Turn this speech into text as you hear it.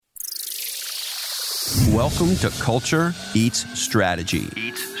Welcome to Culture Eats Strategy.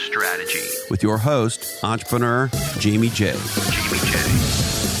 With your host, entrepreneur Jamie J.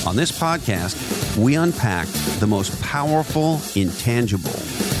 On this podcast, we unpack the most powerful, intangible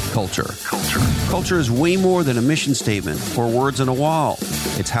culture. Culture is way more than a mission statement or words on a wall.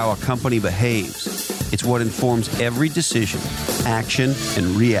 It's how a company behaves. It's what informs every decision, action,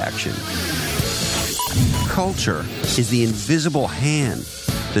 and reaction. Culture is the invisible hand,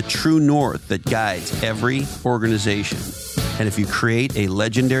 the true north that guides every organization. And if you create a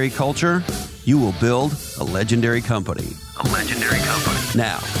legendary culture, you will build a legendary company.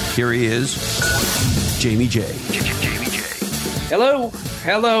 Now, here he is, Jamie J. Hello.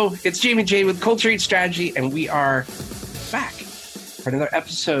 It's Jamie J with Culture Eats Strategy, and we are back for another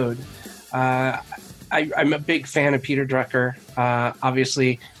episode. I'm a big fan of Peter Drucker.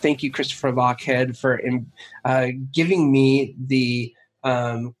 Obviously, thank you, Christopher Lochhead, for giving me the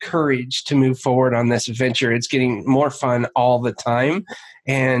courage to move forward on this adventure. It's getting more fun all the time.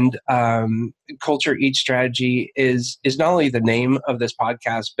 And Culture Eats Strategy is not only the name of this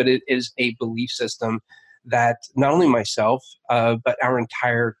podcast, but it is a belief system that not only myself, but our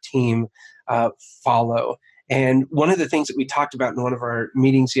entire team follow. And one of the things that we talked about in one of our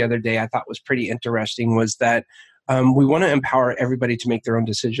meetings the other day I thought was pretty interesting was that we want to empower everybody to make their own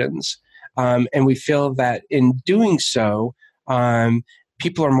decisions. And we feel that in doing so,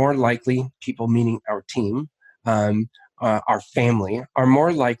 people are more likely, people meaning our team, our family, are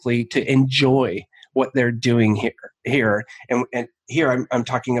more likely to enjoy what they're doing here. And here I'm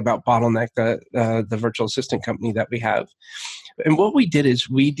talking about Bottleneck, the virtual assistant company that we have. And what we did is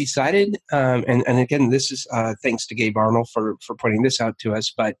we decided, and again, this is thanks to Gabe Arnold for pointing this out to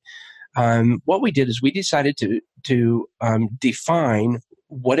us, but what we did is we decided to define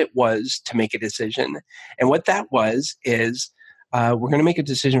what it was to make a decision. And what that was is we're going to make a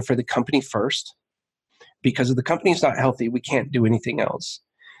decision for the company first, because if the company is not healthy, we can't do anything else.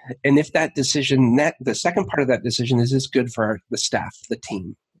 And if that decision, the second part of that decision is this good for the staff, the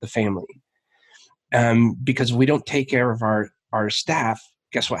team, the family? Because if we don't take care of our staff,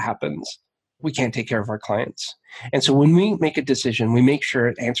 guess what happens? We can't take care of our clients. And so when we make a decision, we make sure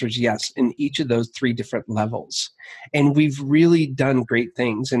it answers yes in each of those three different levels. And we've really done great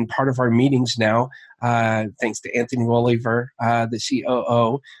things. And part of our meetings now, thanks to Anthony Wolliver, the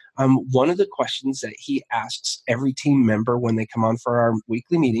COO, one of the questions that he asks every team member when they come on for our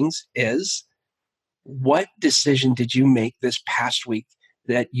weekly meetings is, what decision did you make this past week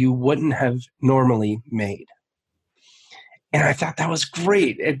that you wouldn't have normally made? And I thought that was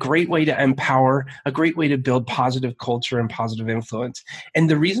great, a great way to empower, a great way to build positive culture and positive influence. And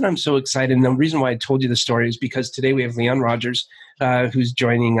the reason I'm so excited, and the reason why I told you the story, is because today we have Leigh Rodgers, who's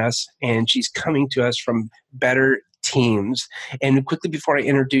joining us, and she's coming to us from Better Teams. And quickly before I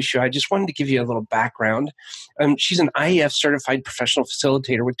introduce you, I just wanted to give you a little background. She's an IEF certified professional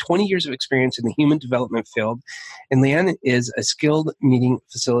facilitator with 20 years of experience in the human development field. And Leigh is a skilled meeting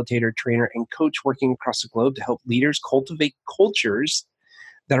facilitator, trainer, and coach working across the globe to help leaders cultivate cultures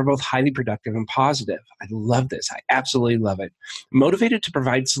that are both highly productive and positive. I love this. I absolutely love it. Motivated to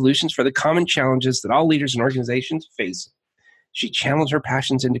provide solutions for the common challenges that all leaders and organizations face, she channeled her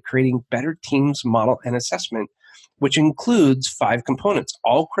passions into creating Better Teams model and assessment, which includes 5 components,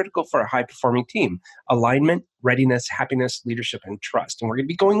 all critical for a high-performing team: alignment, readiness, happiness, leadership, and trust. And we're going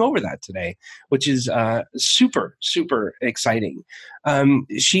to be going over that today, which is super, super exciting.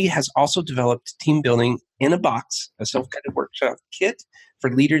 She has also developed Team Building in a Box, a self-guided workshop kit for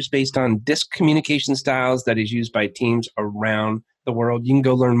leaders based on DISC communication styles that is used by teams around the world. You can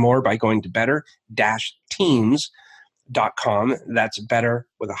go learn more by going to better-teams.com. That's better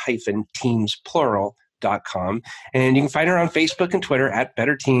with a hyphen, teams plural. .com. And you can find her on Facebook and Twitter at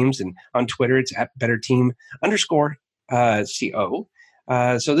Better Teams, and on Twitter it's at BetterTeam_CO.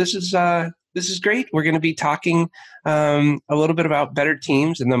 So this is great. We're going to be talking a little bit about Better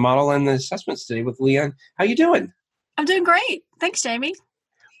Teams and the model and the assessments today with Leigh. How you doing? I'm doing great. Thanks, Jamie.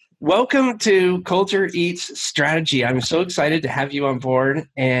 Welcome to Culture Eats Strategy. I'm so excited to have you on board,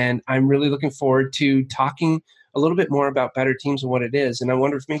 and I'm really looking forward to talking a little bit more about Better Teams and what it is. And I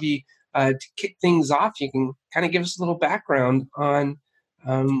wonder if maybe to kick things off, you can kind of give us a little background on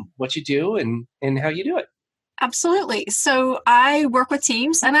what you do and how you do it. Absolutely. So I work with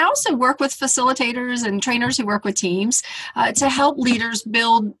teams, and I also work with facilitators and trainers who work with teams to help leaders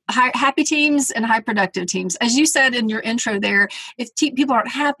build happy teams and high productive teams. As you said in your intro there, if people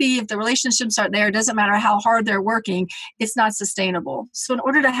aren't happy, if the relationships aren't there, it doesn't matter how hard they're working, it's not sustainable. So in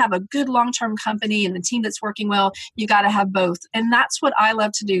order to have a good long-term company and the team that's working well, you got to have both. And that's what I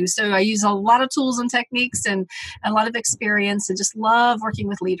love to do. So I use a lot of tools and techniques and a lot of experience and just love working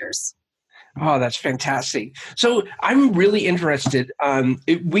with leaders. Oh, that's fantastic. So I'm really interested.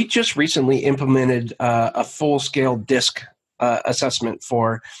 We just recently implemented a full-scale DISC assessment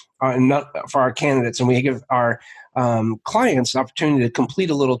for our candidates, and we give our clients an opportunity to complete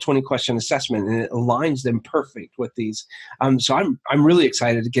a little 20-question assessment, and it aligns them perfect with these. So I'm really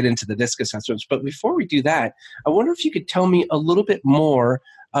excited to get into the DISC assessments. But before we do that, I wonder if you could tell me a little bit more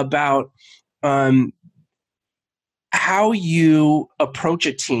about how you approach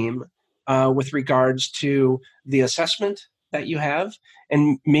a team with regards to the assessment that you have,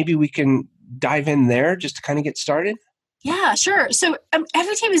 and maybe we can dive in there just to kind of get started. Yeah, sure. So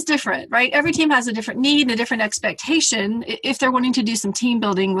every team is different, right? Every team has a different need and a different expectation if they're wanting to do some team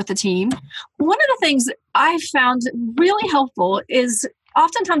building with the team. One of the things I found really helpful is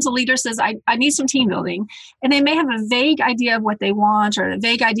oftentimes the leader says, I need some team building. And they may have a vague idea of what they want or a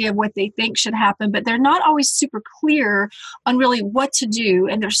vague idea of what they think should happen, but they're not always super clear on really what to do.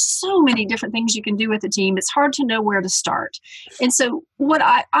 And there's so many different things you can do with a team. It's hard to know where to start. And so what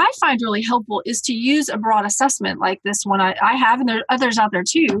I find really helpful is to use a broad assessment like this one I have, and there are others out there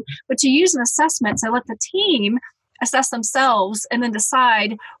too, but to use an assessment to let the team assess themselves and then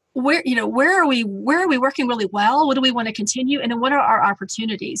decide where are we working really well? What do we want to continue? And then what are our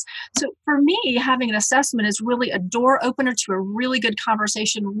opportunities? So for me, having an assessment is really a door opener to a really good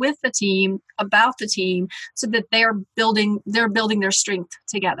conversation with the team about the team so that they're building their strength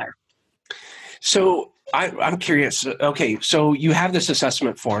together. So I'm curious. Okay, so you have this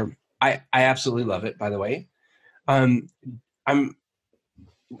assessment form. I absolutely love it, by the way.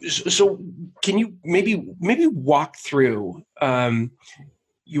 So can you maybe walk through,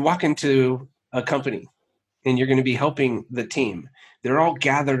 you walk into a company and you're going to be helping the team. They're all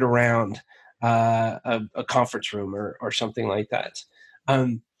gathered around a conference room or something like that.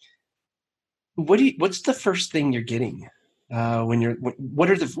 What's the first thing you're getting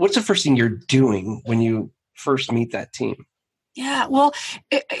what's the first thing you're doing when you first meet that team? Yeah, well,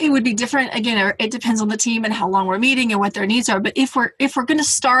 it would be different. Again, it depends on the team and how long we're meeting and what their needs are. But if we're going to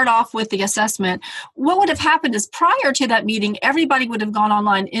start off with the assessment, what would have happened is prior to that meeting, everybody would have gone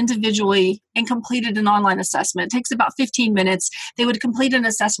online individually and completed an online assessment. It takes about 15 minutes. They would complete an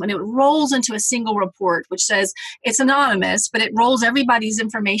assessment. It rolls into a single report, which says it's anonymous, but it rolls everybody's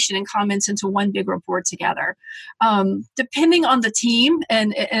information and comments into one big report together. Depending on the team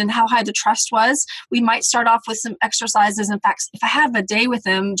and how high the trust was, we might start off with some exercises. In fact, if I have a day with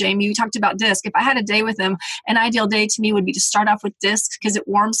them, Jamie, you talked about DISC. If I had a day with them, an ideal day to me would be to start off with DISC because it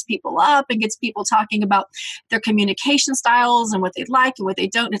warms people up and gets people talking about their communication styles and what they like and what they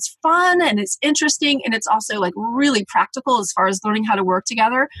don't. It's fun and it's interesting and it's also like really practical as far as learning how to work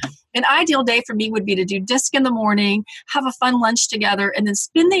together. An ideal day for me would be to do DISC in the morning, have a fun lunch together, and then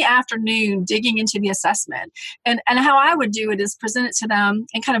spend the afternoon digging into the assessment. And how I would do it is present it to them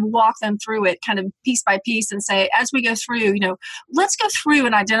and kind of walk them through it kind of piece by piece and say, as we go through, let's go through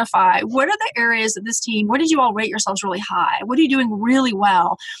and identify what are the areas of this team, where did you all rate yourselves really high? What are you doing really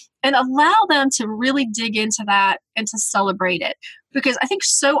well? And allow them to really dig into that and to celebrate it. Because I think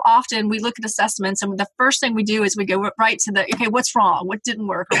so often we look at assessments and the first thing we do is we go right to okay, what's wrong? What didn't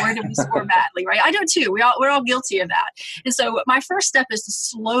work? Or where did we score badly, right? I do too. We're all guilty of that. And so my first step is to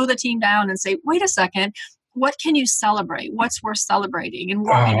slow the team down and say, wait a second, what can you celebrate? What's worth celebrating? And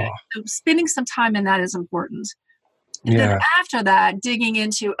so spending some time in that is important. And then after that, digging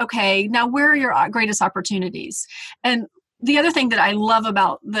into, okay, now where are your greatest opportunities? And the other thing that I love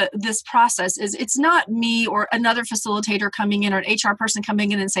about this process is it's not me or another facilitator coming in or an HR person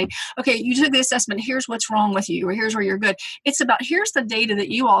coming in and saying, okay, you took the assessment, here's what's wrong with you, or here's where you're good. It's about, here's the data that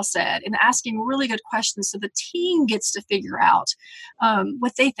you all said, and asking really good questions so the team gets to figure out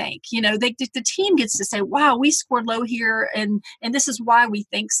what they think. The team gets to say, wow, we scored low here, and this is why we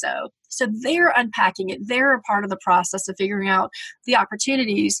think so. So they're unpacking it. They're a part of the process of figuring out the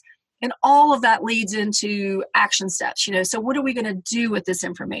opportunities. And all of that leads into action steps, So what are we going to do with this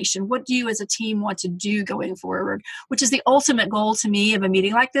information? What do you as a team want to do going forward? Which is the ultimate goal to me of a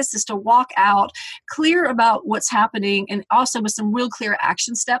meeting like this, is to walk out clear about what's happening and also with some real clear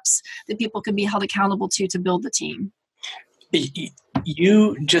action steps that people can be held accountable to build the team.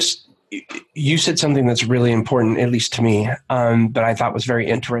 You said something that's really important, at least to me, that I thought was very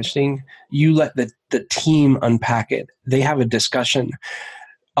interesting. You let the team unpack it. They have a discussion.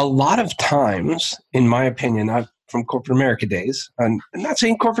 A lot of times, in my opinion, from corporate America days, and I'm not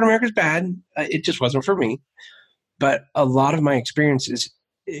saying corporate America is bad, it just wasn't for me, but a lot of my experience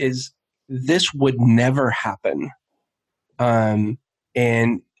is this would never happen. And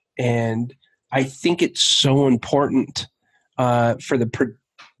I think it's so important for the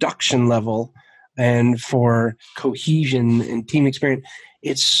production level and for cohesion and team experience.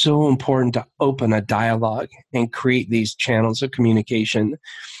 it's so important to open a dialogue and create these channels of communication.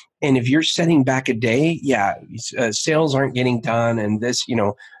 And if you're setting back a day, sales aren't getting done, and this,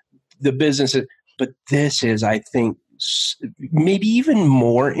 the business, but this is, I think, maybe even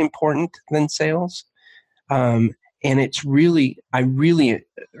more important than sales. And it's really, I really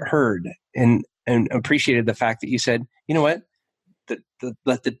heard and appreciated the fact that you said, you know what,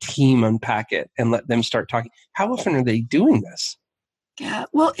 let the team unpack it and let them start talking. How often are they doing this? Yeah,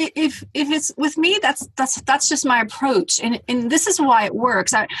 well, if it's with me, that's just my approach, and this is why it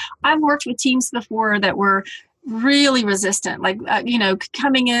works. I've worked with teams before that were really resistant, like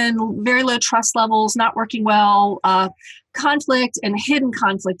coming in very low trust levels, not working well, conflict and hidden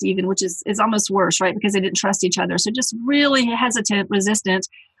conflict even, which is almost worse, right? Because they didn't trust each other. So just really hesitant, resistant,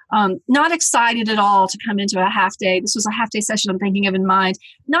 not excited at all to come into a half day. This was a half day session I'm thinking of in mind.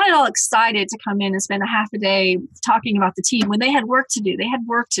 Not at all excited to come in and spend a half a day talking about the team when they had work to do. They had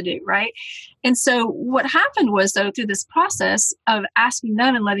work to do, right? And so what happened was, though, through this process of asking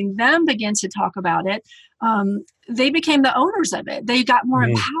them and letting them begin to talk about it, they became the owners of it. They got more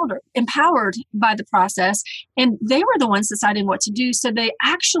empowered by the process, and they were the ones deciding what to do. So they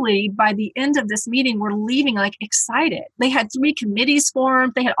actually, by the end of this meeting, were leaving like excited. They had 3 committees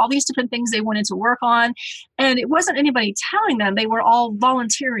formed. They had all these different things they wanted to work on, and it wasn't anybody telling them. They were all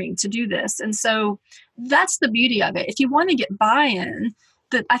volunteering to do this. And so that's the beauty of it. If you want to get buy-in,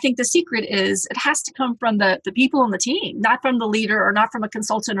 I think the secret is it has to come from the people on the team, not from the leader or not from a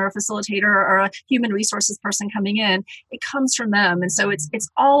consultant or a facilitator or a human resources person coming in. It comes from them. And so it's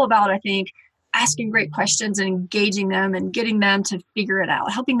all about, I think, asking great questions and engaging them and getting them to figure it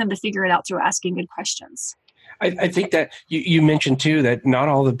out, helping them to figure it out through asking good questions. I think that you mentioned too that not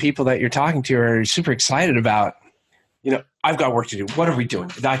all the people that you're talking to are super excited about, I've got work to do. What are we doing?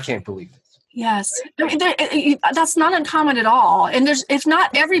 I can't believe it. Yes, I mean, that's not uncommon at all. And if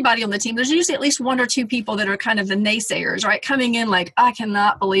not everybody on the team, there's usually at least 1 or 2 people that are kind of the naysayers, right? Coming in like, I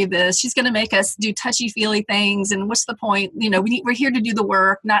cannot believe this. She's going to make us do touchy-feely things. And what's the point? We're here to do the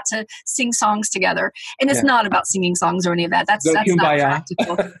work, not to sing songs together. And it's not about singing songs or any of that. That's not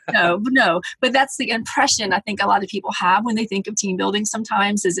practical. No. But that's the impression I think a lot of people have when they think of team building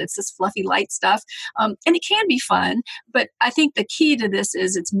sometimes is it's this fluffy, light stuff. And it can be fun. But I think the key to this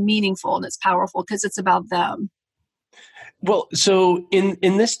is it's meaningful and it's powerful because it's about them. Well, so in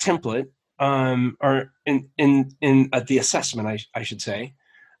this template, or in the assessment, I should say,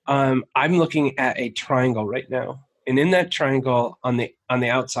 I'm looking at a triangle right now, and in that triangle on the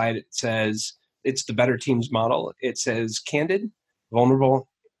outside it says it's the Better Teams model. It says candid, vulnerable,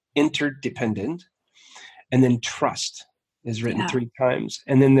 interdependent, and then trust is written 3 times,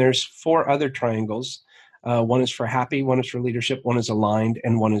 and then there's 4 other triangles. One is for happy, one is for leadership, one is aligned,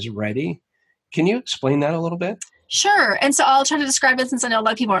 and one is ready. Can you explain that a little bit? Sure. And so I'll try to describe it since I know a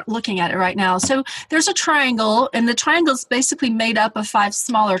lot of people aren't looking at it right now. So there's a triangle, and the triangle is basically made up of 5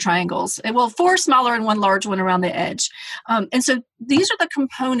 smaller triangles. Well, 4 smaller and 1 large one around the edge. And so these are the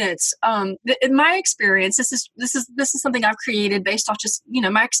components. In my experience, this is something I've created based off just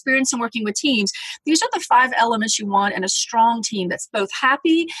my experience in working with teams. These are the 5 elements you want in a strong team that's both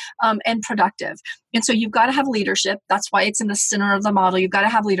happy and productive. And so you've got to have leadership. That's why it's in the center of the model. You've got to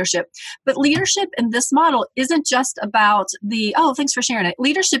have leadership. But leadership in this model isn't just about thanks for sharing it.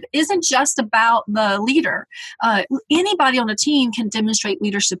 Leadership isn't just about the leader. Anybody on a team can demonstrate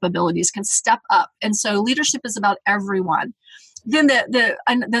leadership abilities, can step up. And so leadership is about everyone. Then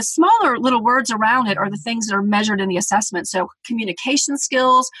the smaller little words around it are the things that are measured in the assessment. So communication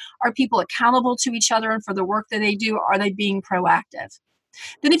skills, are people accountable to each other and for the work that they do? Are they being proactive?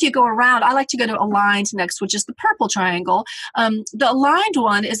 Then if you go around, I like to go to aligned next, which is the purple triangle. The aligned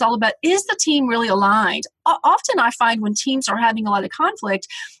one is all about, is the team really aligned? Often I find when teams are having a lot of conflict,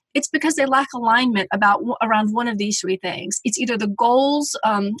 it's because they lack alignment around one of these 3 things. It's either the goals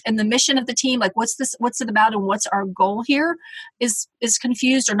and the mission of the team, like what's it about and what's our goal here, is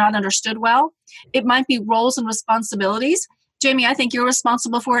confused or not understood well. It might be roles and responsibilities. Jamie, I think you're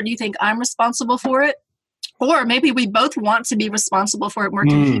responsible for it. Do you think I'm responsible for it? Or maybe we both want to be responsible for it. We're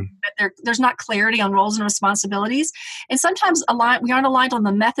confused, but there's not clarity on roles and responsibilities. And sometimes we aren't aligned on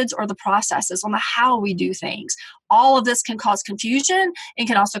the methods or the processes, on the how we do things. All of this can cause confusion and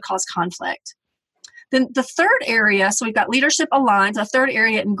can also cause conflict. Then the third area, so we've got leadership aligned. The third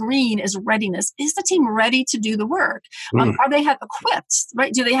area in green is readiness. Is the team ready to do the work? Are they equipped,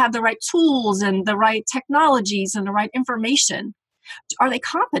 right? Do they have the right tools and the right technologies and the right information? Are they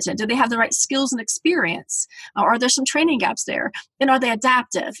competent? Do they have the right skills and experience? Are there some training gaps there? And are they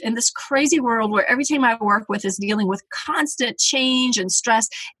adaptive? In this crazy world where every team I work with is dealing with constant change and stress,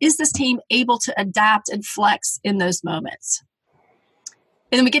 is this team able to adapt and flex in those moments?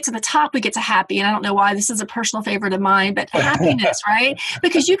 And then we get to the top, we get to happy. And I don't know why this is a personal favorite of mine, but happiness, right?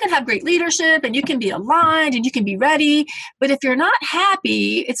 Because you can have great leadership and you can be aligned and you can be ready. But if you're not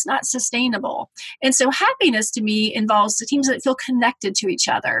happy, it's not sustainable. And so happiness to me involves the teams that feel connected to each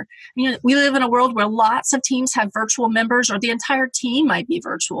other. You know, we live in a world where lots of teams have virtual members, or the entire team might be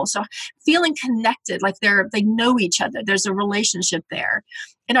virtual. So feeling connected, like they know each other. There's a relationship there.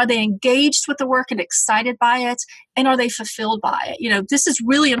 And are they engaged with the work and excited by it? And are they fulfilled by it? You know, this is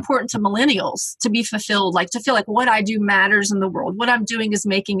really important to millennials, to be fulfilled, like to feel like what I do matters in the world. What I'm doing is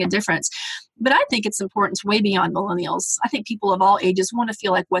making a difference. But I think it's important to way beyond millennials. I think people of all ages want to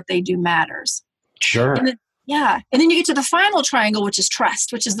feel like what they do matters. Sure. And then you get to the final triangle, which is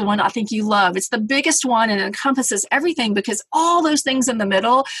trust, which is the one I think you love. It's the biggest one and it encompasses everything, because all those things in the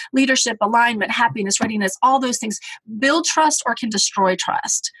middle, leadership, alignment, happiness, readiness, all those things build trust or can destroy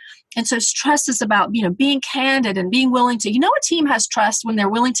trust. And so trust is about, you know, being candid and being willing to, you know, a team has trust when they're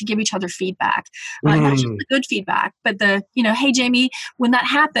willing to give each other feedback, not just the good feedback, but the, you know, hey, Jamie, when that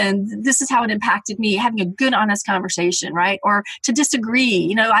happened, this is how it impacted me, having a good, honest conversation, right? Or to disagree,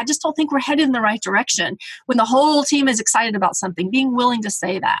 you know, I just don't think we're headed in the right direction. When the whole team is excited about something, being willing to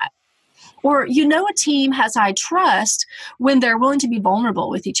say that. Or, you know, a team has high trust when they're willing to be vulnerable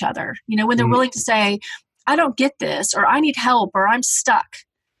with each other, you know, when they're willing to say, I don't get this, or I need help, or I'm stuck.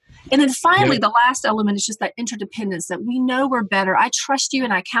 And then finally, the last element is just that interdependence, that we know we're better. I trust you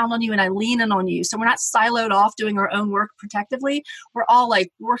and I count on you and I lean in on you. So we're not siloed off doing our own work protectively. We're all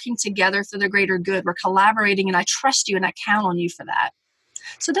like working together for the greater good. We're collaborating and I trust you and I count on you for that.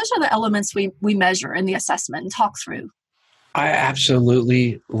 So those are the elements we measure in the assessment and talk through. I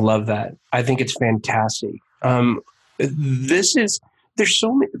absolutely love that. I think it's fantastic. There's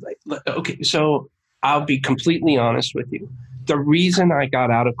so many, okay, so I'll be completely honest with you. The reason I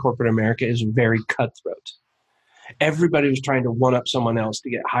got out of corporate America is very cutthroat. Everybody was trying to one up someone else to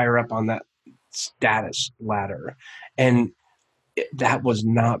get higher up on that status ladder. And that was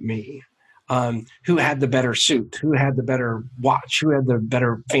not me. Who had the better suit, who had the better watch, who had the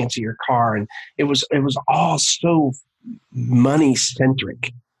better fancier car. And it was all so money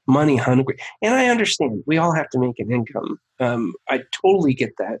centric, money hungry. And I understand we all have to make an income. I totally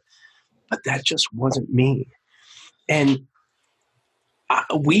get that, but that just wasn't me. And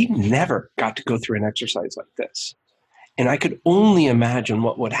we never got to go through an exercise like this. And I could only imagine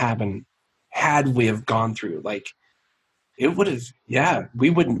what would happen had we have gone through, like, it would have, we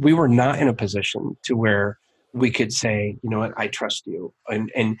were not in a position to where we could say, you know what, I trust you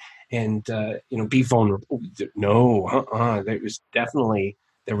and you know, be vulnerable. No,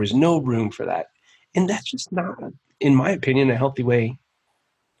 there was no room for that. And that's just not, in my opinion, a healthy way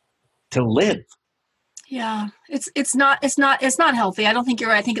to live. Yeah, it's not healthy. I don't think you're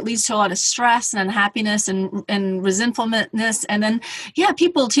right. I think it leads to a lot of stress and unhappiness and resentfulness. And then,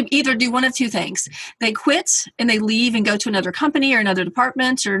 people to either do one of two things. They quit and they leave and go to another company or another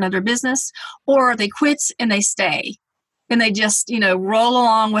department or another business, or they quit and they stay. And they just, roll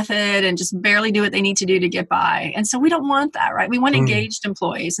along with it and just barely do what they need to do to get by. And so we don't want that, right? We want engaged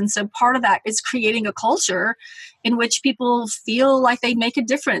employees. And so part of that is creating a culture in which people feel like they make a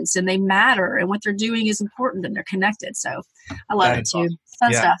difference and they matter and what they're doing is important and they're connected. So I love it too. Awesome.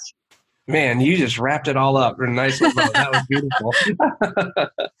 Fun stuff. Man, you just wrapped it all up in a nice little bow. That was beautiful.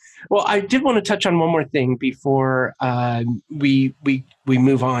 Well, I did want to touch on one more thing before we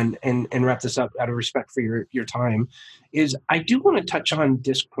move on and wrap this up out of respect for your time, is I do want to touch on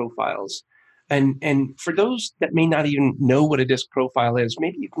disc profiles. And for those that may not even know what a disc profile is,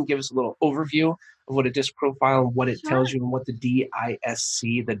 maybe you can give us a little overview of what a disc profile and what it tells you and what the DISC,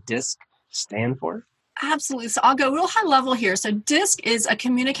 the disc, stand for. Absolutely. So I'll go real high level here. So DISC is a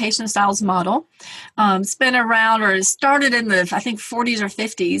communication styles model. It's been around, or it started in the, I think, 40s or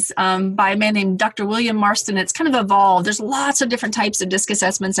 50s by a man named Dr. William Marston. It's kind of evolved. There's lots of different types of DISC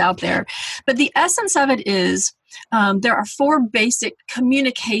assessments out there. But the essence of it is there are 4 basic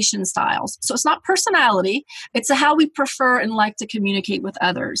communication styles. So it's not personality. It's how we prefer and like to communicate with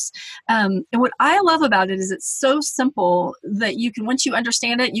others. And what I love about it is it's so simple that you can, once you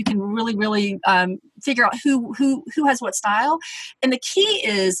understand it, you can really, really figure out who has what style. And the key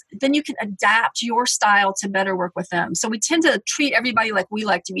is then you can adapt your style to better work with them. So we tend to treat everybody like we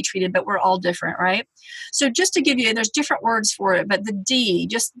like to be treated, but we're all different, right? So just to give you, there's different words for it, but the D,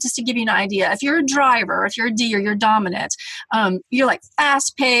 just to give you an idea, if you're a driver, if you're a D or you're dominant, you're like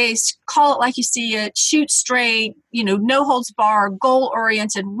fast paced, call it like you see it, shoot straight, no holds bar, goal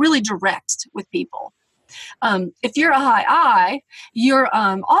oriented, really direct with people. If you're a high I, you're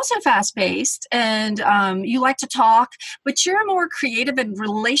also fast-paced and you like to talk, but you're more creative and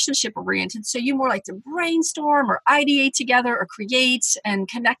relationship-oriented. So you more like to brainstorm or ideate together or create and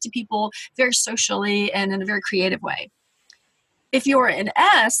connect to people very socially and in a very creative way. If you're an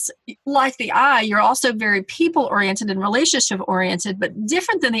S, like the I, you're also very people-oriented and relationship-oriented, but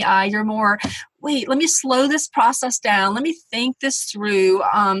different than the I, you're more, wait, let me slow this process down. Let me think this through.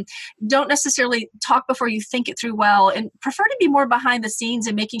 Don't necessarily talk before you think it through well, and prefer to be more behind the scenes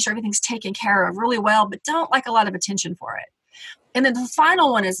and making sure everything's taken care of really well, but don't like a lot of attention for it. And then the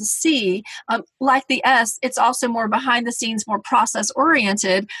final one is a C. Like the S, it's also more behind the scenes, more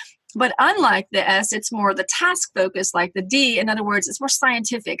process-oriented. But unlike the S, it's more the task focused like the D. In other words, it's more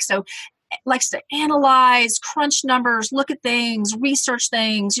scientific. So it likes to analyze, crunch numbers, look at things, research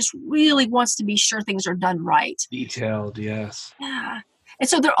things, just really wants to be sure things are done right. Detailed, yes. Yeah. And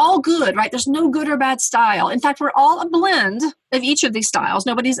so they're all good, right? There's no good or bad style. In fact, we're all a blend of each of these styles.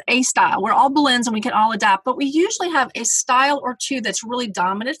 Nobody's a style. We're all blends and we can all adapt. But we usually have a style or two that's really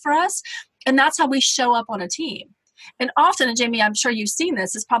dominant for us. And that's how we show up on a team. And often, and Jamie, I'm sure you've seen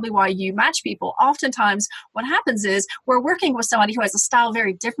this, is probably why you match people. Oftentimes, what happens is we're working with somebody who has a style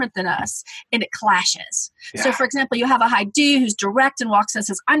very different than us, and it clashes. Yeah. So, for example, you have a high D who's direct and walks in and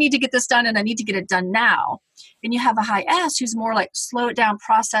says, I need to get this done, and I need to get it done now. And you have a high S who's more like slow it down,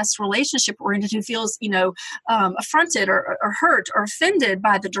 process, relationship oriented, who feels, affronted or hurt or offended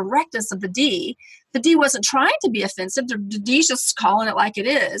by the directness of the D. The D wasn't trying to be offensive. The D's just calling it like it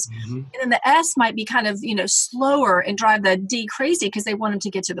is. Mm-hmm. And then the S might be kind of, slower and drive the D crazy because they want them to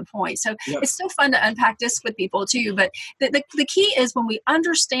get to the point. So It's so fun to unpack this with people too. But the key is when we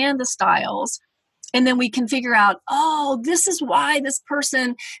understand the styles, and then we can figure out, this is why this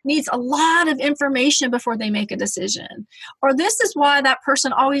person needs a lot of information before they make a decision. Or this is why that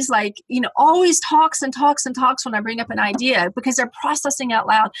person always always talks and talks and talks when I bring up an idea, because they're processing out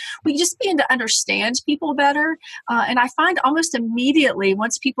loud. We just begin to understand people better. And I find almost immediately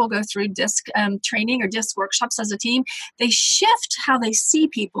once people go through DISC training or DISC workshops as a team, they shift how they see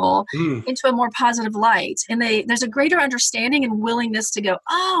people into a more positive light. And there's a greater understanding and willingness to go,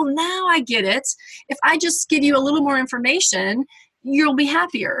 now I get it. If I just give you a little more information, you'll be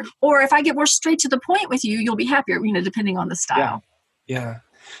happier. Or if I get more straight to the point with you, you'll be happier, depending on the style. Yeah.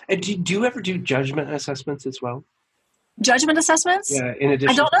 And do you ever do judgment assessments as well? Judgment assessments? Yeah. In addition,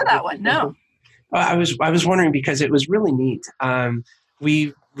 I don't know that one. No. I was wondering because it was really neat.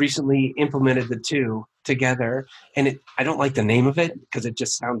 We recently implemented the two together, and I don't like the name of it because it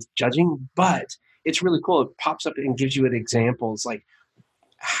just sounds judging, but it's really cool. It pops up and gives you examples like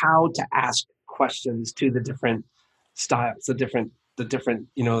how to ask questions to the different styles, the different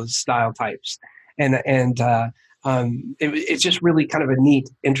style types, and it's just really kind of a neat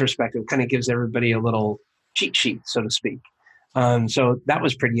introspective. Kind of gives everybody a little cheat sheet, so to speak. So that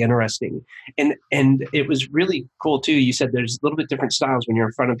was pretty interesting, and it was really cool too. You said there's a little bit different styles when you're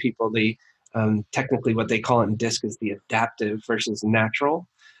in front of people. The technically what they call it in DISC is the adaptive versus natural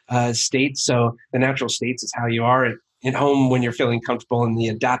states. So the natural states is how you are at home when you're feeling comfortable, and the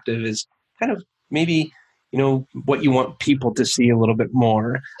adaptive is kind of maybe, what you want people to see a little bit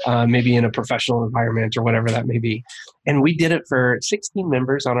more, maybe in a professional environment or whatever that may be. And we did it for 16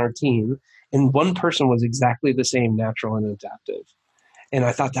 members on our team, and one person was exactly the same, natural and adaptive. And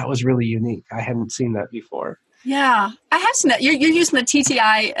I thought that was really unique. I hadn't seen that before. Yeah, I have seen that. You're using the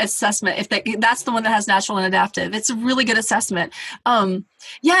TTI assessment. If that's the one that has natural and adaptive, it's a really good assessment.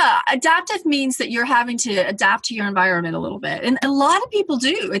 Adaptive means that you're having to adapt to your environment a little bit, and a lot of people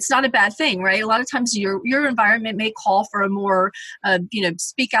do. It's not a bad thing, right? A lot of times your environment may call for a more,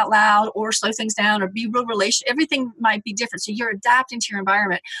 speak out loud or slow things down or be real relation. Everything might be different, so you're adapting to your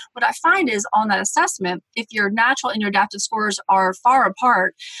environment. What I find is on that assessment, if your natural and your adaptive scores are far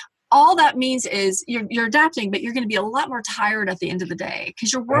apart, all that means is you're adapting, but you're going to be a lot more tired at the end of the day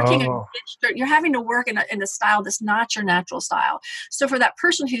because you're working, you're having to work in a style that's not your natural style. So for that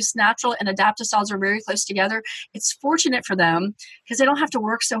person whose natural and adaptive styles are very close together, it's fortunate for them because they don't have to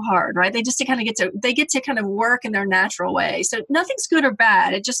work so hard, right? They just get to kind of work in their natural way. So nothing's good or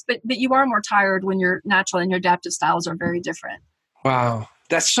bad. But you are more tired when your natural and your adaptive styles are very different. Wow,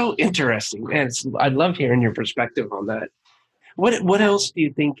 that's so interesting, man. I love hearing your perspective on that. What else do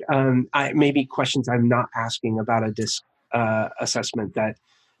you think, maybe questions I'm not asking about a DISC assessment that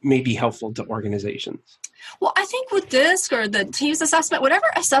may be helpful to organizations? Well, I think with DISC or the team's assessment, whatever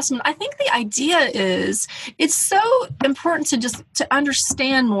assessment, I think the idea is it's so important to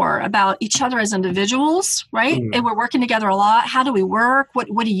understand more about each other as individuals, right? Mm. And we're working together a lot. How do we work? What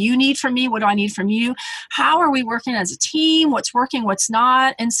do you need from me? What do I need from you? How are we working as a team? What's working? What's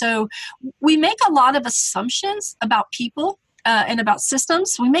not? And so we make a lot of assumptions about people. And about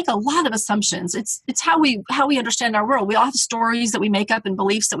systems, we make a lot of assumptions. It's how we understand our world. We all have stories that we make up and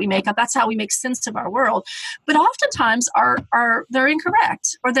beliefs that we make up. That's how we make sense of our world. But oftentimes, they're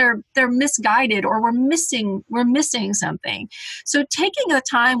incorrect, or they're misguided, or we're missing something. So taking the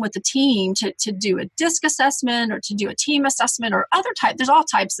time with the team to do a DISC assessment, or to do a team assessment, or other type. There's all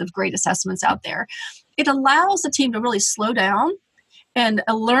types of great assessments out there. It allows the team to really slow down and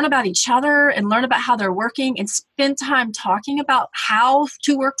learn about each other and learn about how they're working, and spend time talking about how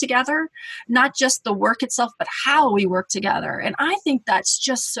to work together, not just the work itself, but how we work together. And I think that's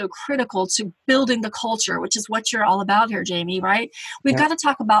just so critical to building the culture, which is what you're all about here, Jamie, right? We've got to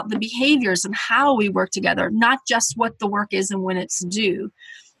talk about the behaviors and how we work together, not just what the work is and when it's due.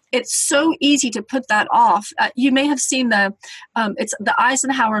 It's so easy to put that off. You may have seen it's the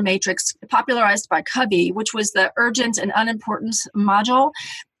Eisenhower matrix, popularized by Covey, which was the urgent and unimportant module.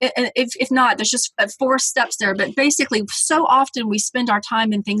 And if not, there's just 4 steps there. But basically, so often we spend our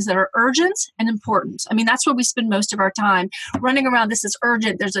time in things that are urgent and important. I mean, that's where we spend most of our time, running around. This is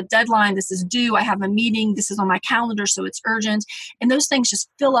urgent. There's a deadline. This is due. I have a meeting. This is on my calendar, so it's urgent. And those things just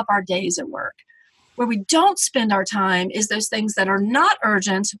fill up our days at work. Where we don't spend our time is those things that are not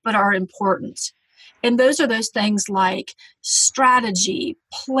urgent but are important. And those are those things like strategy,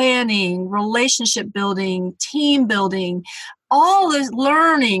 planning, relationship building, team building, all those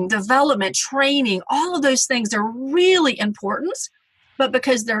learning, development, training, all of those things are really important. But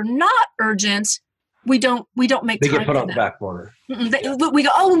because they're not urgent, we don't make they time. They get put on the back burner. We go,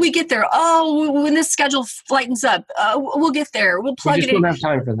 when we get there. When this schedule lightens up, we'll get there. We'll plug it in. We just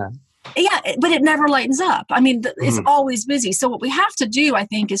don't have time for that. Yeah, but it never lightens up. I mean, it's always busy. So what we have to do, I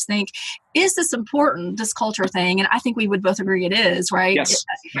think, is is this important, this culture thing? And I think we would both agree it is, right? Yes.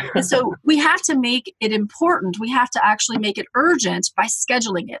 And so we have to make it important. We have to actually make it urgent by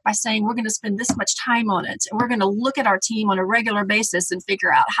scheduling it, by saying we're going to spend this much time on it. And we're going to look at our team on a regular basis and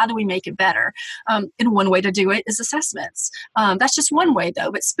figure out how do we make it better. And one way to do it is assessments. That's just one way,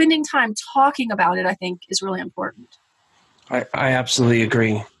 though. But spending time talking about it, I think, is really important. I absolutely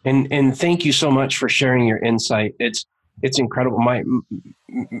agree. And thank you so much for sharing your insight. It's incredible. I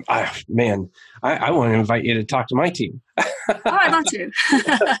want to invite you to talk to my team. I'd love to.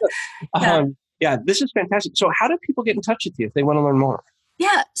 Yeah, this is fantastic. So how do people get in touch with you if they want to learn more?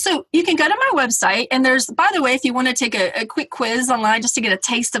 Yeah, so you can go to my website, and there's, by the way, if you want to take a quick quiz online just to get a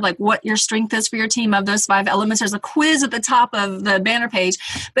taste of like what your strength is for your team of those 5 elements, there's a quiz at the top of the banner page,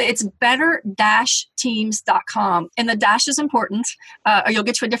 but it's better-teams.com, and the dash is important, or you'll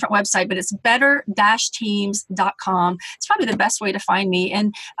get to a different website, but it's better-teams.com. It's probably the best way to find me,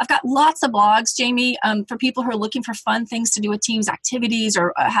 and I've got lots of blogs, Jamie, for people who are looking for fun things to do with teams, activities,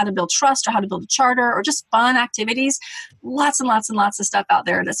 or how to build trust, or how to build a charter, or just fun activities. Lots and lots and lots of stuff out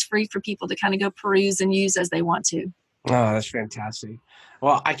there that's free for people to kind of go peruse and use as they want to. Oh, that's fantastic.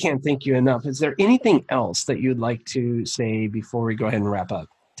 Well, I can't thank you enough. Is there anything else that you'd like to say before we go ahead and wrap up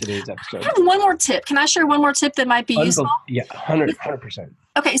today's episode? I have one more tip. Can I share one more tip that might be useful? Yeah, 100%.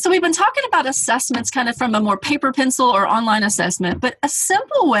 Okay, so we've been talking about assessments kind of from a more paper, pencil, or online assessment, but a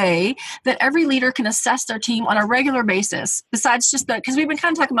simple way that every leader can assess their team on a regular basis, besides just because we've been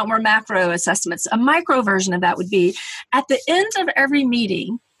kind of talking about more macro assessments, a micro version of that would be at the end of every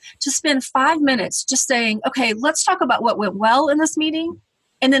meeting to spend 5 minutes just saying, okay, let's talk about what went well in this meeting.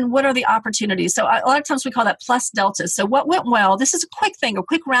 And then what are the opportunities? So a lot of times we call that plus deltas. So what went well? This is a quick thing, a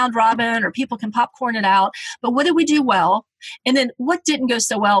quick round robin, or people can popcorn it out. But what did we do well? And then what didn't go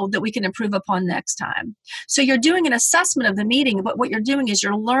so well that we can improve upon next time? So you're doing an assessment of the meeting, but what you're doing is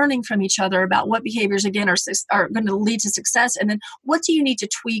you're learning from each other about what behaviors, again, are going to lead to success. And then what do you need to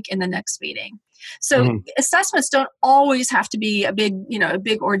tweak in the next meeting? So assessments don't always have to be a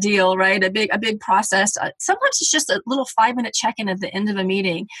big ordeal, right? A big process. Sometimes it's just a little 5-minute check-in at the end of a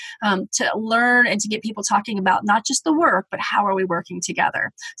meeting to learn and to get people talking about not just the work, but how are we working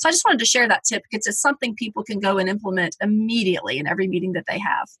together. So I just wanted to share that tip because it's something people can go and implement immediately in every meeting that they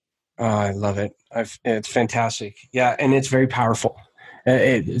have. Oh, I love it. It's fantastic. Yeah, and it's very powerful.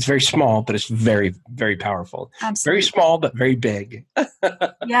 It's very small, but it's very, very powerful. Absolutely. Very small, but very big.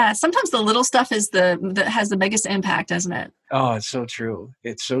 Yeah, sometimes the little stuff is that has the biggest impact, isn't it? Oh, it's so true.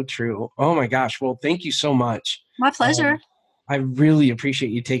 It's so true. Oh my gosh. Well, thank you so much. My pleasure. I really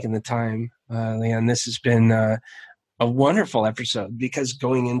appreciate you taking the time, Leanne. This has been a wonderful episode because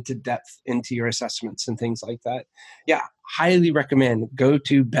going into depth into your assessments and things like that. Yeah, highly recommend. Go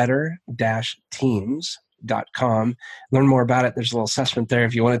to better-teams.com. Learn more about it. There's a little assessment there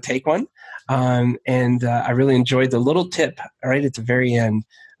if you want to take one. I really enjoyed the little tip right at the very end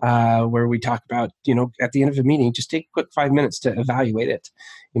where we talk about, at the end of a meeting, just take a quick 5 minutes to evaluate it.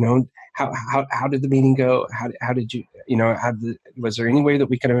 How did the meeting go? How did you, was there any way that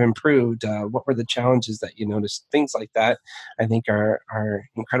we could have improved? What were the challenges that you noticed? Things like that, I think are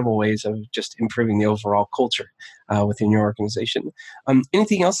incredible ways of just improving the overall culture within your organization.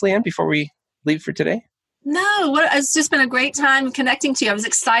 Anything else, Leanne, before we leave for today? No, it's just been a great time connecting to you. I was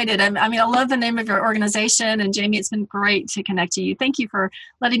excited. I love the name of your organization. And Jamie, it's been great to connect to you. Thank you for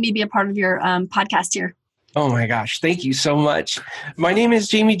letting me be a part of your podcast here. Oh my gosh, thank you so much. My name is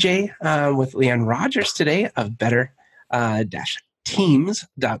Jamie J. With Leanne Rodgers today of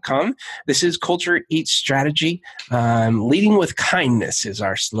better-teams.com. This is Culture Eats Strategy. Leading with kindness is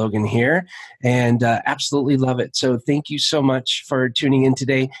our slogan here, and absolutely love it. So thank you so much for tuning in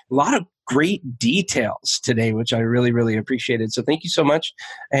today. A lot of great details today, which I really, really appreciated. So thank you so much.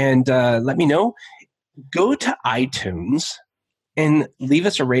 And let me know. Go to iTunes and leave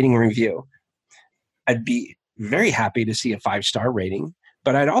us a rating and review. I'd be very happy to see a 5-star rating,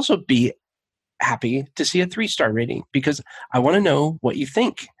 but I'd also be happy to see a 3-star rating because I want to know what you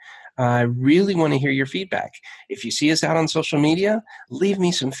think. I really want to hear your feedback. If you see us out on social media, leave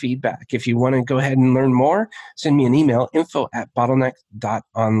me some feedback. If you want to go ahead and learn more, send me an email,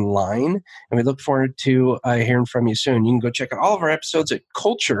 info@bottleneck.online. And we look forward to hearing from you soon. You can go check out all of our episodes at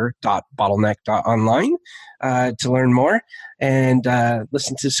culture.bottleneck.online to learn more and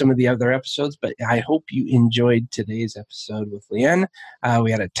listen to some of the other episodes. But I hope you enjoyed today's episode with Leanne.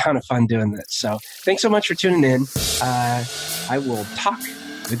 We had a ton of fun doing this. So thanks so much for tuning in. I will talk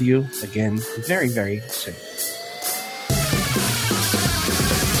with you again very, very soon.